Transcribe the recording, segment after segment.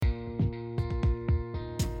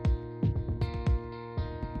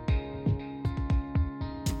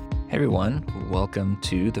Hey everyone, welcome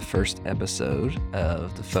to the first episode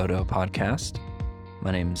of the Foto podcast.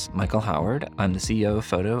 My name's Michael Howard. I'm the CEO of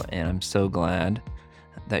Foto, and I'm so glad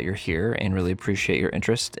that you're here and really appreciate your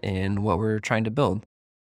interest in what we're trying to build.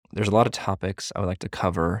 There's a lot of topics I would like to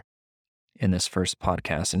cover in this first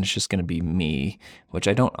podcast, and it's just going to be me, which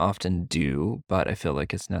I don't often do, but I feel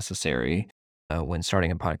like it's necessary when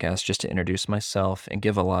starting a podcast just to introduce myself and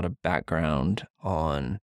give a lot of background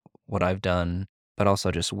on what I've done, but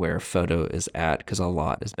also just where Foto is at, because a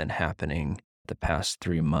lot has been happening the past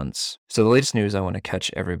 3 months. So the latest news I want to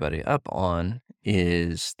catch everybody up on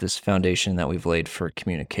is this foundation that we've laid for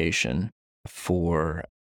communication for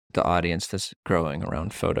the audience that's growing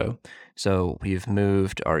around Foto. So we've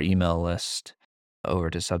moved our email list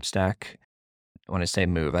over to Substack. When I say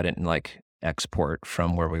move, I didn't like export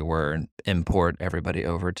from where we were and import everybody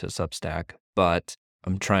over to Substack, but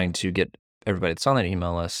I'm trying to get everybody that's on that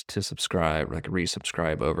email list to subscribe, like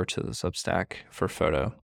resubscribe over to the Substack for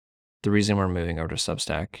Foto. The reason we're moving over to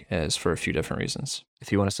Substack is for a few different reasons.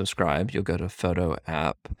 If you want to subscribe, you'll go to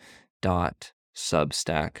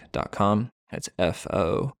photoapp.substack.com. That's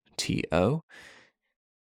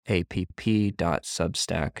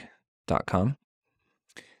FOTOAPP.substack.com.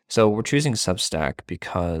 So we're choosing Substack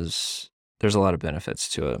because there's a lot of benefits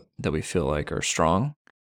to it that we feel like are strong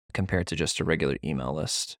compared to just a regular email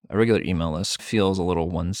list. A regular email list feels a little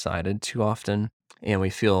one-sided too often, and we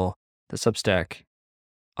feel the Substack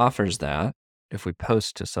offers that. If we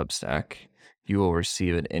post to Substack, you will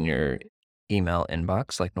receive it in your email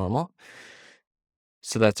inbox like normal.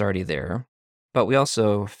 So that's already there. But we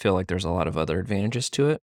also feel like there's a lot of other advantages to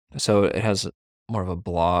it. So it has more of a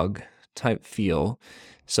blog type feel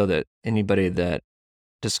so that anybody that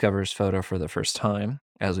discovers Foto for the first time,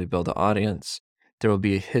 as we build the audience, there will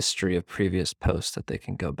be a history of previous posts that they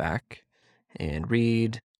can go back and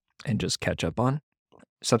read and just catch up on.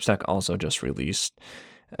 Substack also just released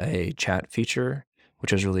a chat feature,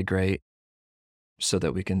 which is really great, so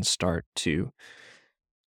that we can start to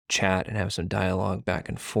chat and have some dialogue back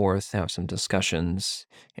and forth, have some discussions,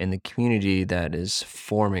 and the community that is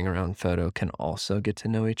forming around Foto can also get to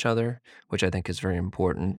know each other, which I think is very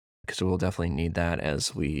important because we'll definitely need that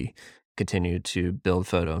as we continue to build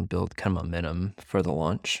Foto and build kind of momentum for the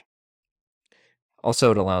launch.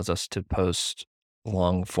 Also, it allows us to post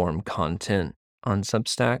long form content on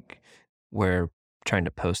Substack. We're trying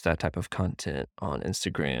to post that type of content on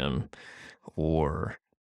Instagram or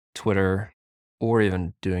Twitter, or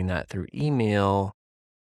even doing that through email.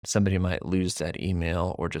 Somebody might lose that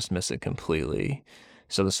email or just miss it completely.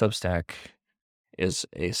 So the Substack is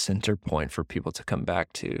a center point for people to come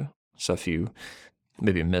back to. So if you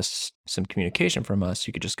maybe miss some communication from us,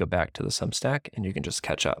 you could just go back to the Substack and you can just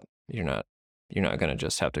catch up. You're not going to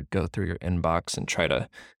just have to go through your inbox and try to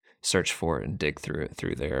search for it and dig through it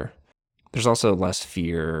through there. There's also less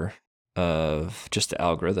fear of just the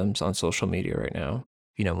algorithms on social media right now.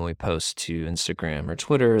 When we post to Instagram or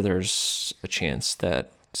Twitter, there's a chance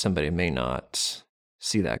that somebody may not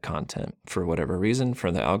see that content for whatever reason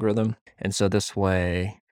for the algorithm. And so this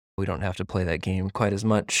way, we don't have to play that game quite as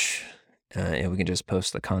much. And we can just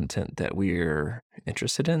post the content that we're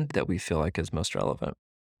interested in, that we feel like is most relevant.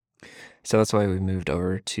 So that's why we moved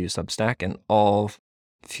over to Substack, and all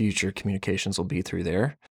future communications will be through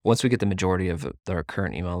there. Once we get the majority of our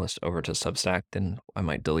current email list over to Substack, then I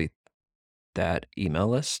might delete that email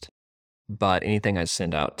list. But anything I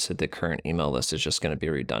send out to the current email list is just going to be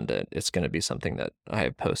redundant. It's going to be something that I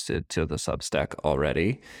have posted to the Substack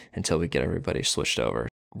already until we get everybody switched over.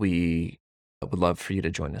 We would love for you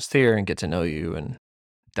to join us there and get to know you, and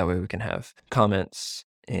that way we can have comments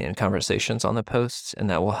and conversations on the posts,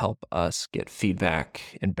 and that will help us get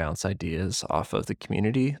feedback and bounce ideas off of the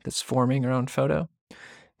community that's forming around Foto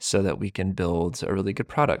so that we can build a really good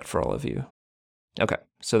product for all of you. Okay,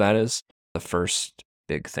 so that is the first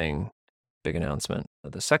big thing, big announcement.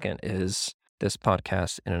 The second is this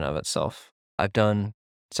podcast in and of itself. I've done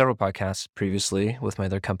several podcasts previously with my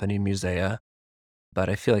other company, Musea, but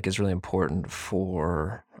I feel like it's really important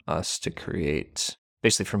for us to create,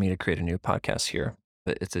 basically for me to create a new podcast here.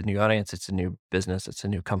 But it's a new audience, it's a new business, it's a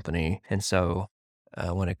new company. And so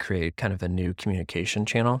I want to create kind of a new communication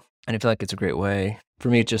channel. And I feel like it's a great way for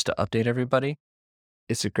me just to update everybody.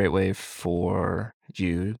 It's a great way for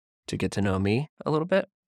you to get to know me a little bit.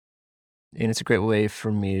 And it's a great way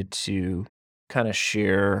for me to kind of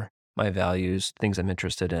share my values, things I'm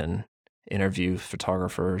interested in, interview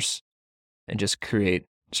photographers, and just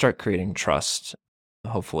start creating trust,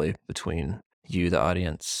 hopefully, between you, the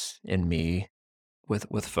audience, and me with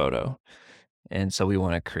Foto. And so we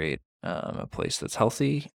want to create a place that's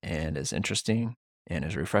healthy and is interesting and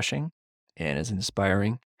is refreshing and is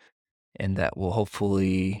inspiring and that will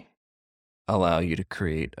hopefully allow you to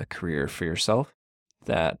create a career for yourself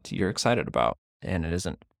that you're excited about, and it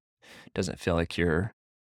doesn't feel like you're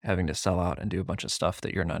having to sell out and do a bunch of stuff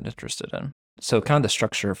that you're not interested in. So, kind of the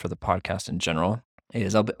structure for the podcast in general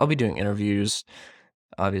is I'll be doing interviews.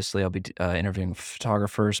 Obviously, I'll be interviewing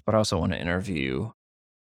photographers, but I also want to interview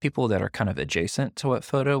people that are kind of adjacent to what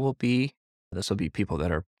photo will be. This will be people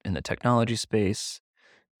that are in the technology space,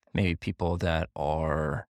 maybe people that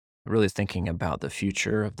are really thinking about the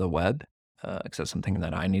future of the web, because that's something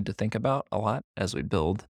that I need to think about a lot as we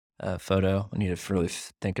build photo. We need to really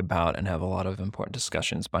think about and have a lot of important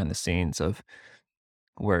discussions behind the scenes of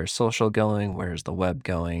where's social going, where's the web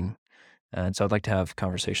going. And so I'd like to have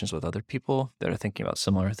conversations with other people that are thinking about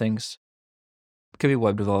similar things. It could be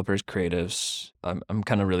web developers, creatives. I'm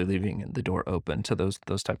kind of really leaving the door open to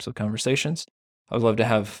those types of conversations. I would love to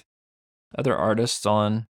have other artists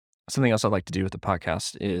on. Something else I'd like to do with the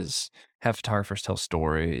podcast is have photographers tell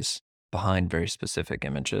stories behind very specific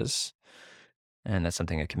images. And that's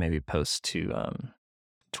something I can maybe post to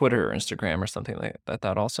Twitter or Instagram or something like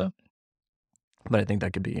that also. But I think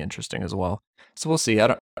that could be interesting as well. So we'll see.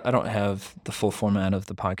 I don't have the full format of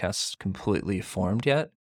the podcast completely formed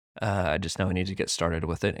yet. I just know I need to get started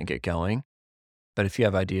with it and get going. But if you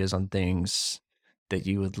have ideas on things that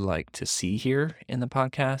you would like to see here in the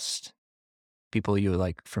podcast, people you would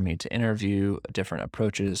like for me to interview, different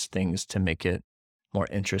approaches, things to make it more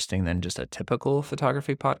interesting than just a typical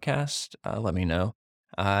photography podcast, let me know.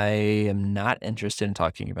 I am not interested in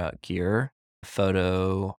talking about gear.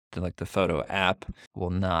 Like the photo app,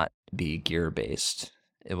 will not be gear based.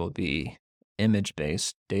 It will be image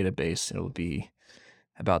based, data based. It will be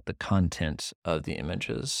about the content of the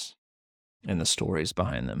images and the stories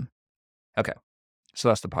behind them. Okay. So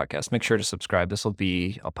that's the podcast. Make sure to subscribe.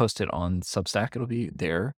 I'll post it on Substack. It'll be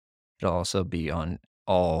there. It'll also be on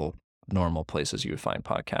all normal places you would find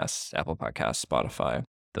podcasts, Apple Podcasts, Spotify,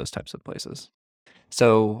 those types of places.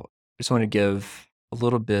 So I just want to give a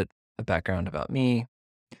little bit of background about me,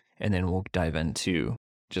 and then we'll dive into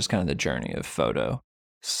just kind of the journey of photo.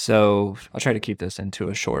 So I'll try to keep this into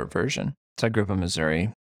a short version. So I grew up in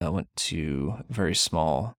Missouri. I went to a very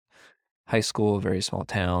small high school, a very small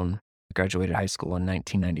town. Graduated high school in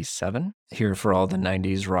 1997. Here for all the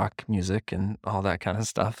 90s rock music and all that kind of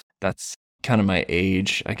stuff. That's kind of my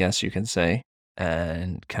age, I guess you can say,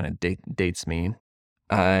 and kind of dates me.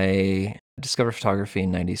 I discovered photography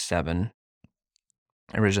in 97.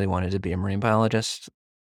 I originally wanted to be a marine biologist,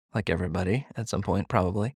 like everybody at some point,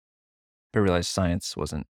 probably. But I realized science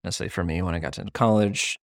wasn't necessarily for me when I got to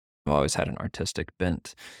college. I've always had an artistic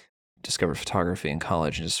bent. Discovered photography in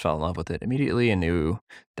college and just fell in love with it immediately and knew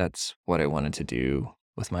that's what I wanted to do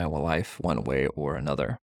with my whole life, one way or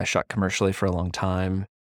another. I shot commercially for a long time,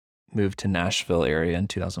 moved to Nashville area in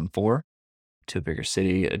 2004 to a bigger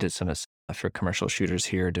city. I did some for commercial shooters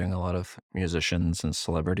here, doing a lot of musicians and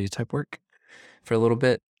celebrity type work for a little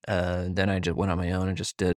bit. Then I just went on my own and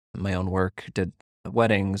just did my own work, did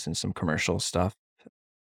weddings and some commercial stuff,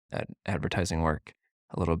 advertising work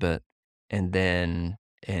a little bit. And then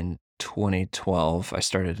in 2012, I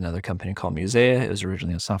started another company called Musea. It was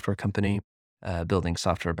originally a software company. Building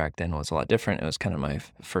software back then was a lot different. It was kind of my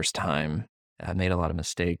first time. I made a lot of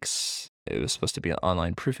mistakes. It was supposed to be an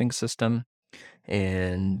online proofing system.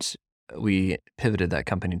 And we pivoted that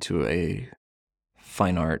company to a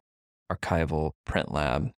fine art archival print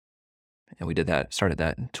lab. And started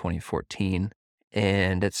that in 2014.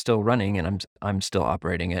 And it's still running, and I'm still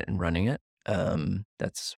operating it and running it.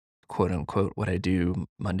 That's quote unquote what I do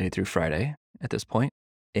Monday through Friday at this point.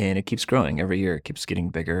 And it keeps growing every year. It keeps getting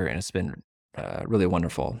bigger, and it's been really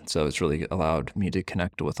wonderful. So it's really allowed me to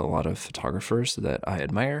connect with a lot of photographers that I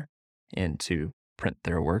admire and to print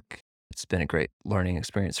their work. It's been a great learning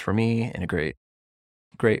experience for me and a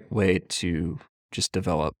great way to just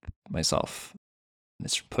develop myself.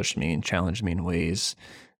 It's pushed me and challenged me in ways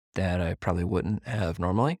that I probably wouldn't have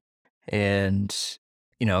normally. And,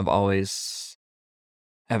 I've always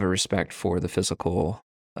have a respect for the physical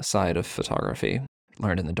side of photography,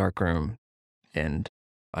 learned in the darkroom, and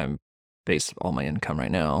I'm based all my income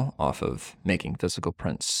right now off of making physical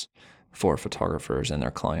prints for photographers and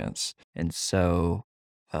their clients. And so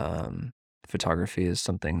photography is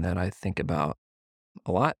something that I think about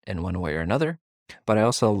a lot in one way or another. But I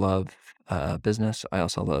also love business. I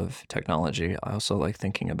also love technology. I also like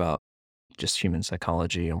thinking about just human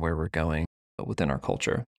psychology and where we're going within our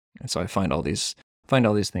culture. And so I find all these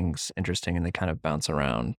things interesting, and they kind of bounce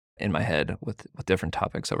around in my head with different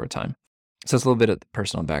topics over time. So it's a little bit of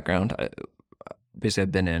personal background. Basically,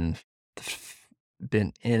 I've been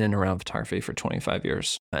in and around photography for 25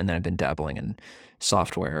 years, and then I've been dabbling in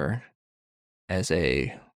software as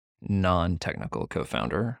a non-technical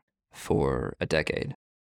co-founder for a decade.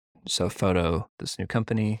 So Foto, this new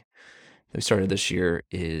company that we started this year,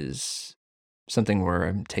 is something where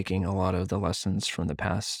I'm taking a lot of the lessons from the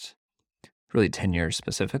past, really 10 years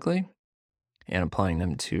specifically, and applying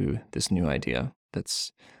them to this new idea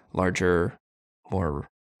that's larger, more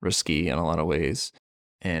risky in a lot of ways,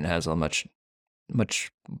 and has a much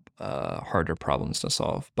harder problems to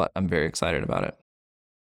solve. But I'm very excited about it.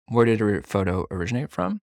 Where did Foto originate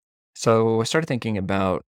from? So I started thinking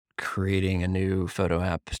about creating a new photo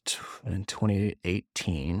app in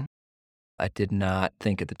 2018. I did not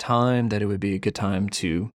think at the time that it would be a good time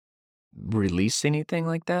to release anything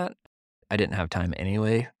like that. I didn't have time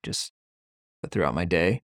anyway, just throughout my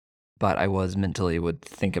day, but I was mentally would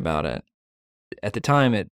think about it. At the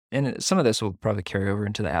time, some of this will probably carry over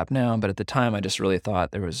into the app now, but at the time, I just really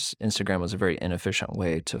thought Instagram was a very inefficient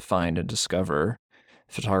way to find and discover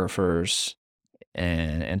photographers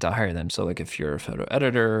and to hire them. So like if you're a photo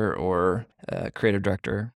editor or a creative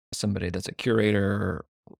director, somebody that's a curator,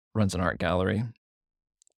 runs an art gallery,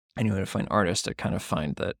 and you want to find artists, I kind of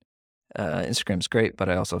find that Instagram's great, but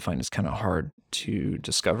I also find it's kind of hard to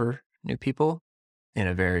discover new people in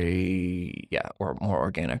a very, or more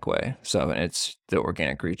organic way. So it's the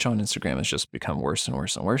organic reach on Instagram has just become worse and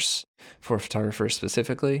worse and worse for photographers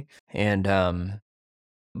specifically. And,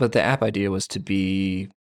 but the app idea was to be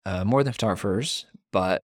more than photographers,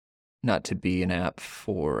 but not to be an app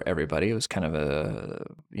for everybody. It was kind of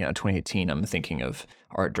 2018, I'm thinking of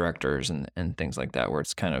art directors and things like that, where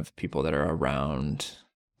it's kind of people that are around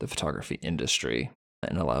the photography industry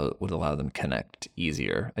and would allow them connect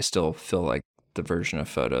easier. I still feel like the version of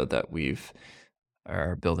Foto that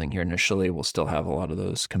are building here initially will still have a lot of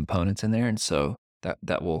those components in there. And so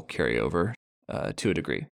that will carry over to a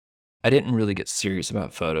degree. I didn't really get serious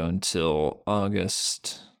about Foto until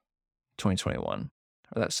August 2021,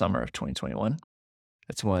 or that summer of 2021.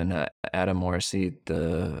 That's when Adam Morrissey,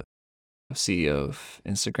 the CEO of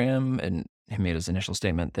Instagram, and he made his initial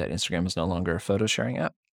statement that Instagram is no longer a photo sharing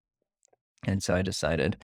app. And so I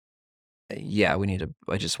decided,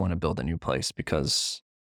 I just want to build a new place because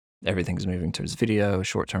everything's moving towards video,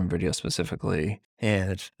 short-term video specifically,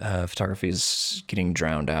 and photography is getting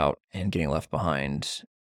drowned out and getting left behind.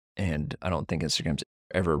 And I don't think Instagram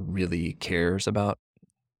ever really cares about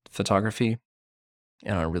photography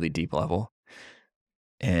on a really deep level.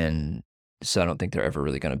 And so I don't think they're ever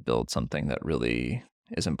really going to build something that really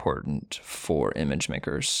is important for image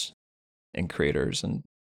makers and creators and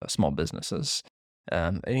small businesses.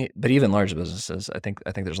 But even large businesses, I think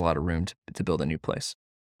there's a lot of room to build a new place.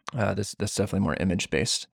 That's definitely more image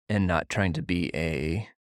based and not trying to be a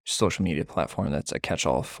social media platform that's a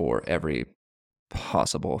catch-all for every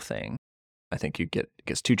possible thing. I think it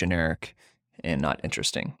gets too generic and not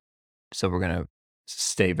interesting. So we're going to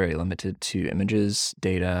stay very limited to images,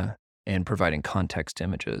 data, and providing context to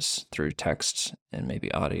images through text and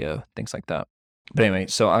maybe audio, things like that. But anyway,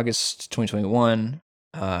 so August 2021,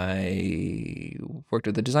 I worked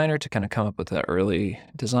with a designer to kind of come up with an early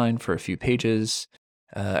design for a few pages.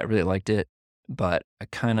 I really liked it, but I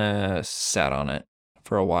kind of sat on it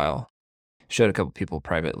for a while. Showed a couple people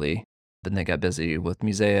privately. Then they got busy with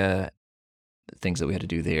Musea, things that we had to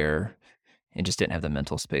do there, and just didn't have the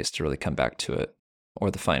mental space to really come back to it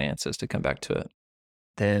or the finances to come back to it.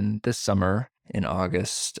 Then this summer in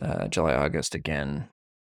August, July, August again,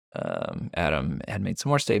 Adam had made some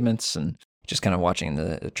more statements and just kind of watching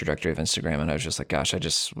the trajectory of Instagram. And I was just like, gosh, I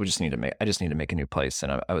just need to make a new place.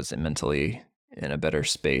 And I was mentally in a better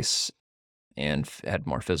space and had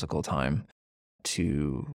more physical time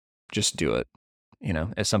to just do it.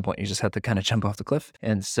 At some point you just have to kind of jump off the cliff.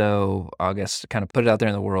 And so August kind of put it out there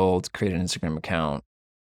in the world, created an Instagram account,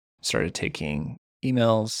 started taking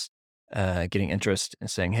emails, getting interest and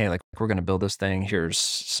saying, hey, like we're going to build this thing. Here's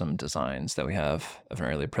some designs that we have of an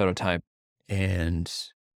early prototype, and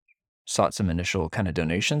sought some initial kind of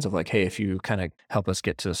donations of like, hey, if you kind of help us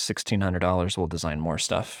get to $1,600, we'll design more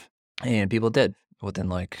stuff. And people did within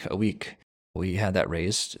like a week. We had that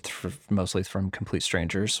raised mostly from complete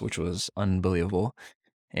strangers, which was unbelievable.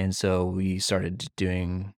 And so we started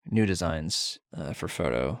doing new designs for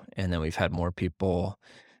Foto. And then we've had more people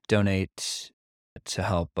donate to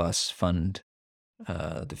help us fund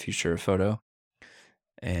the future of Foto.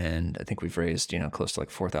 And I think we've raised, close to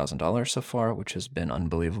like $4,000 so far, which has been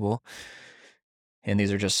unbelievable. And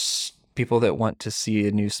these are just people that want to see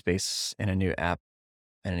a new space and a new app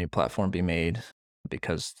and a new platform be made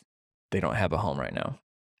because they don't have a home right now.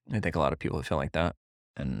 I think a lot of people feel like that.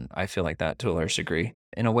 And I feel like that to a large degree.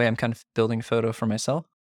 In a way, I'm kind of building Foto for myself.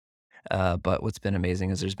 But what's been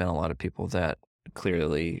amazing is there's been a lot of people that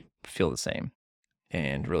clearly feel the same.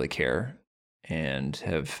 and really care and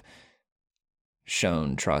have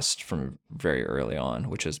shown trust from very early on,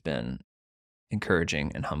 which has been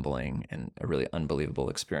encouraging and humbling and a really unbelievable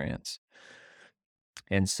experience.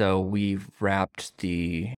 And so we've wrapped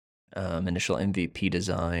the initial MVP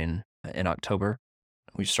design in October.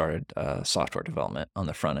 We started software development on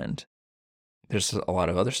the front end. There's a lot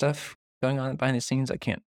of other stuff going on behind the scenes I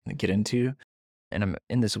can't get into. And I'm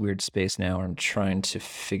in this weird space now where I'm trying to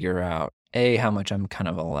figure out how much I'm kind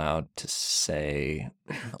of allowed to say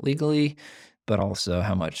legally, but also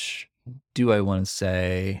how much do I want to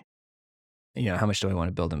say, how much do I want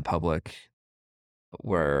to build in public,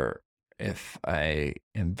 where if I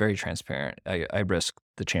am very transparent, I risk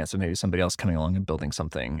the chance of maybe somebody else coming along and building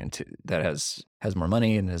something that has more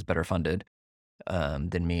money and is better funded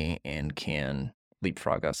than me and can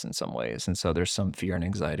leapfrog us in some ways. And so there's some fear and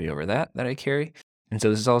anxiety over that I carry. And so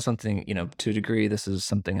this is all something, to a degree, this is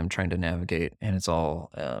something I'm trying to navigate, and it's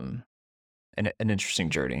all an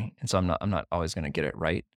interesting journey. And so I'm not always going to get it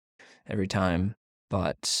right every time,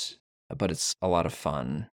 but it's a lot of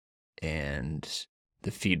fun, and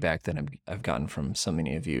the feedback that I've gotten from so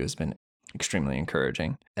many of you has been extremely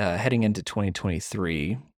encouraging. Heading into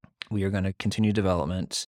 2023, we are going to continue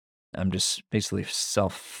development. I'm just basically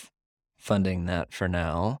self-funding that for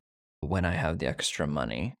now when I have the extra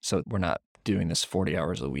money. So we're not doing this 40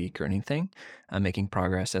 hours a week or anything. I'm making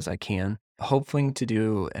progress as I can, hoping to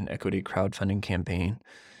do an equity crowdfunding campaign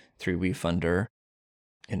through WeFunder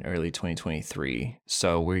in early 2023.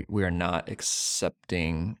 So we are not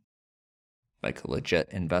accepting like legit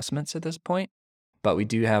investments at this point, but we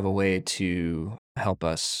do have a way to help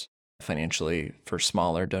us financially for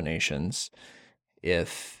smaller donations.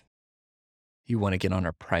 If you want to get on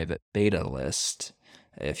our private beta list,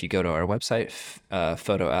 if you go to our website,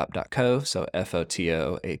 fotoapp.co, so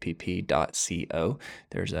fotoapp.co,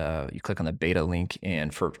 you click on the beta link,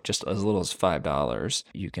 and for just as little as $5,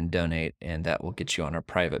 you can donate, and that will get you on our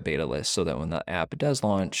private beta list so that when the app does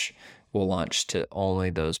launch, we'll launch to only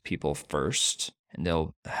those people first, and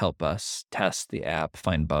they'll help us test the app,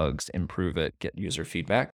 find bugs, improve it, get user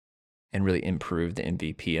feedback, and really improve the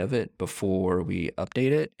MVP of it before we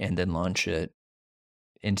update it and then launch it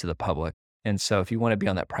into the public. And so if you want to be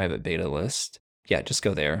on that private beta list, just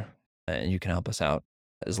go there and you can help us out.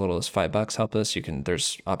 As little as $5 help us.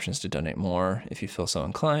 There's options to donate more if you feel so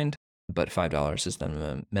inclined, but $5 is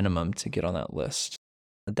the minimum to get on that list.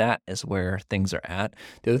 That is where things are at.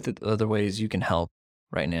 The other ways you can help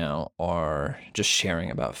right now are just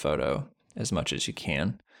sharing about Foto as much as you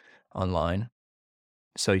can online.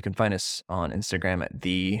 So you can find us on Instagram at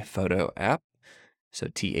the Foto app. So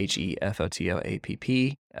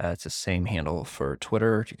TheFotoApp. It's the same handle for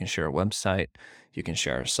Twitter. You can share a website. You can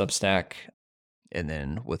share a Substack. And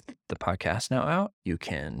then with the podcast now out, you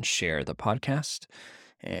can share the podcast.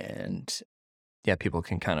 And people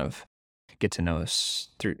can kind of get to know us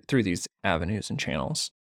through these avenues and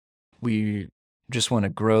channels. We just want to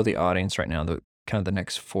grow the audience right now. The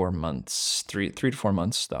next 4 months, 3 to 4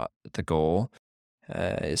 months, the goal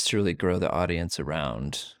is to really grow the audience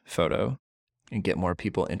around Foto and get more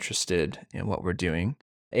people interested in what we're doing.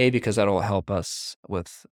 Because that'll help us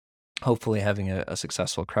with hopefully having a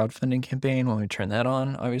successful crowdfunding campaign when we turn that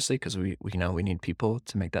on, obviously, because we know we need people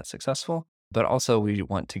to make that successful. But also we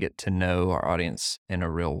want to get to know our audience in a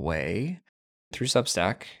real way through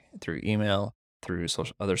Substack, through email, through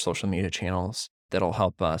other social media channels that'll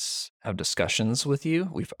help us have discussions with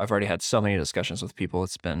you. I've already had so many discussions with people.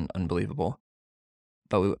 It's been unbelievable.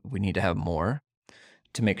 But we need to have more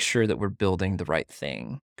to make sure that we're building the right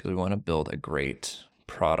thing, because we want to build a great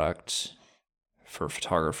product for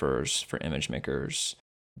photographers, for image makers,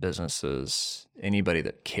 businesses, anybody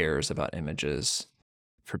that cares about images,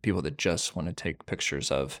 for people that just want to take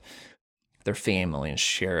pictures of their family and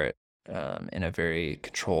share it in a very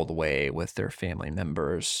controlled way with their family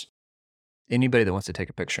members. Anybody that wants to take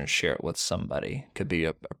a picture and share it with somebody, could be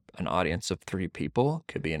an audience of 3 people,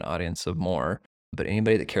 could be an audience of more, but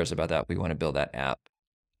anybody that cares about that, we want to build that app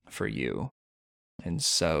for you. And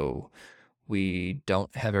so we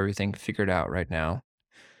don't have everything figured out right now,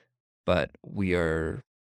 but we are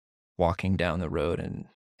walking down the road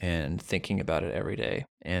and thinking about it every day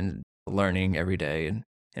and learning every day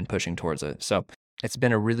and pushing towards it. So it's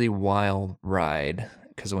been a really wild ride,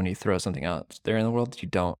 because when you throw something out there in the world, you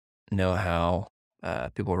don't know how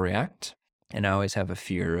people react. And I always have a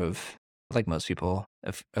fear of, like most people,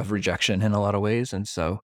 of rejection in a lot of ways. And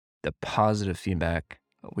so the positive feedback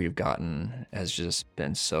we've gotten has just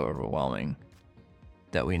been so overwhelming.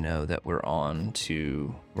 that we know that we're on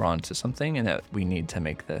to something and that we need to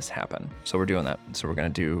make this happen. So we're doing that. So we're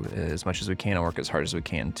going to do as much as we can and work as hard as we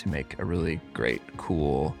can to make a really great,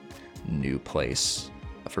 cool, new place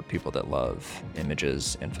for people that love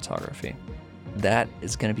images and photography. That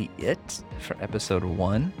is going to be it for episode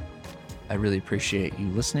 1. I really appreciate you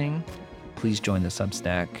listening. Please join the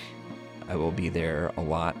Substack. I will be there a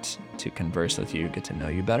lot to converse with you, get to know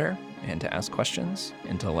you better, and to ask questions,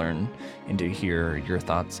 and to learn and to hear your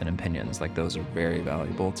thoughts and opinions. Like, those are very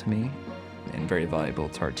valuable to me and very valuable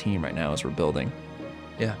to our team right now as we're building.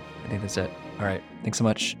 Yeah, I think that's it. All right, thanks so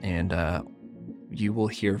much. And you will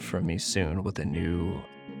hear from me soon with a new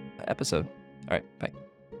episode. All right, bye.